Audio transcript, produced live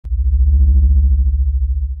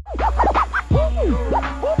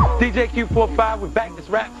DJ Q45, we're back. This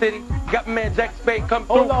Rap City. Got my man Jack Spade come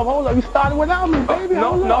through. Hold up. You started without me, baby.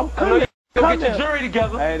 No. I know you gotta get your jury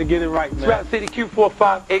together. I had to get it right, man. Rap City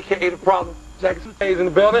Q45, a.k.a. The Problem. Jack Spade's in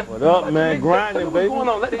the building. What up, man? Grinding, baby. What's going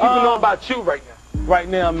on? Let the people know about you right now. Right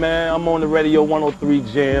now, man, I'm on the radio 103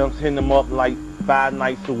 Jams, hitting them up like 5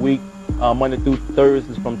 nights a week. Monday through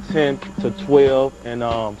Thursdays from 10 to 12, and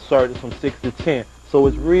Saturdays from 6 to 10. So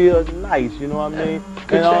it's real nice, you know what I mean?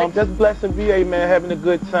 And just blessing VA, man, having a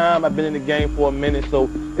good time. I've been in the game for a minute, so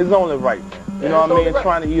it's only right, man. You know what I mean? Right.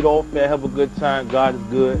 Trying to eat off, man, have a good time. God is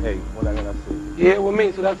good. Hey, what I gotta say? Yeah, with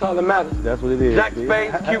me, so that's all that matters. That's what it is. Jack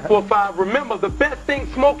Spade, Q45. Remember, the best thing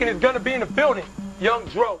smoking is gonna be in the building. Young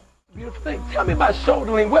Dro. Beautiful thing. Tell me about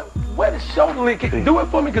shoulder lean. Where does shoulder lean? Can you do it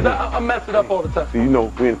for me? Because I mess it up all the time. So you know,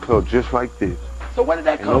 we in the club just like this. So where did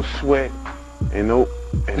that come from? No sweat, and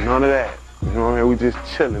none of that. You know what I mean? We just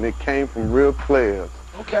chilling. It came from real players.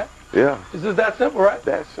 Okay. Yeah. It's just that simple, right?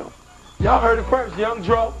 That simple. Y'all heard it first. Young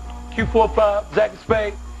Dro, Q45, Jack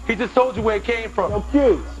Spade. He just told you where it came from. Yo,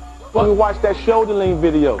 Q, we watched that shoulder lean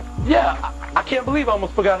video. Yeah, I can't believe I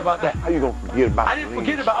almost forgot about that. How you gonna forget about it? I didn't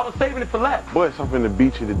forget about it. I was saving it for last. Boy, it's something to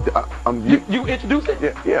beat you to... You introduced it?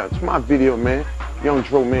 Yeah, it's my video, man. Young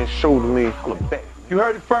Dro, man, shoulder lean, holla back. You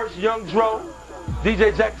heard it first. Young Dro,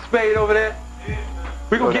 DJ Jack Spade over there.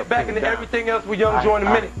 We're going to get back into everything else with Young Dro in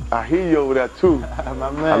a minute. I hear you over there, too.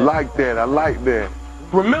 My man. I like that.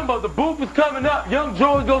 Remember, the booth is coming up. Young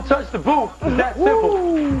Dro is going to touch the booth. It's that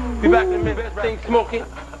simple. Be back in a minute. Best thing smoking.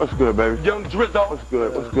 What's good, baby? Young Drizzo. What's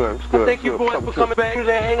good? I thank you boys for coming back here and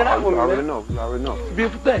hanging out with me, You already know. It's a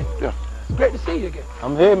beautiful thing. Yeah. It's great to see you again.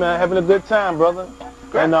 I'm here, man, having a good time, brother.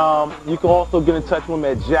 Great. And you can also get in touch with me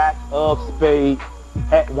at jackofspade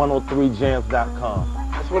at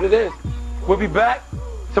 103jams.com. That's what it is. We'll be back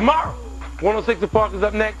tomorrow. 106 The Park is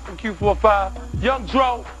up next from Q45. Young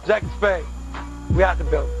Dro, Jack Spade. We out the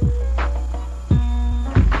building.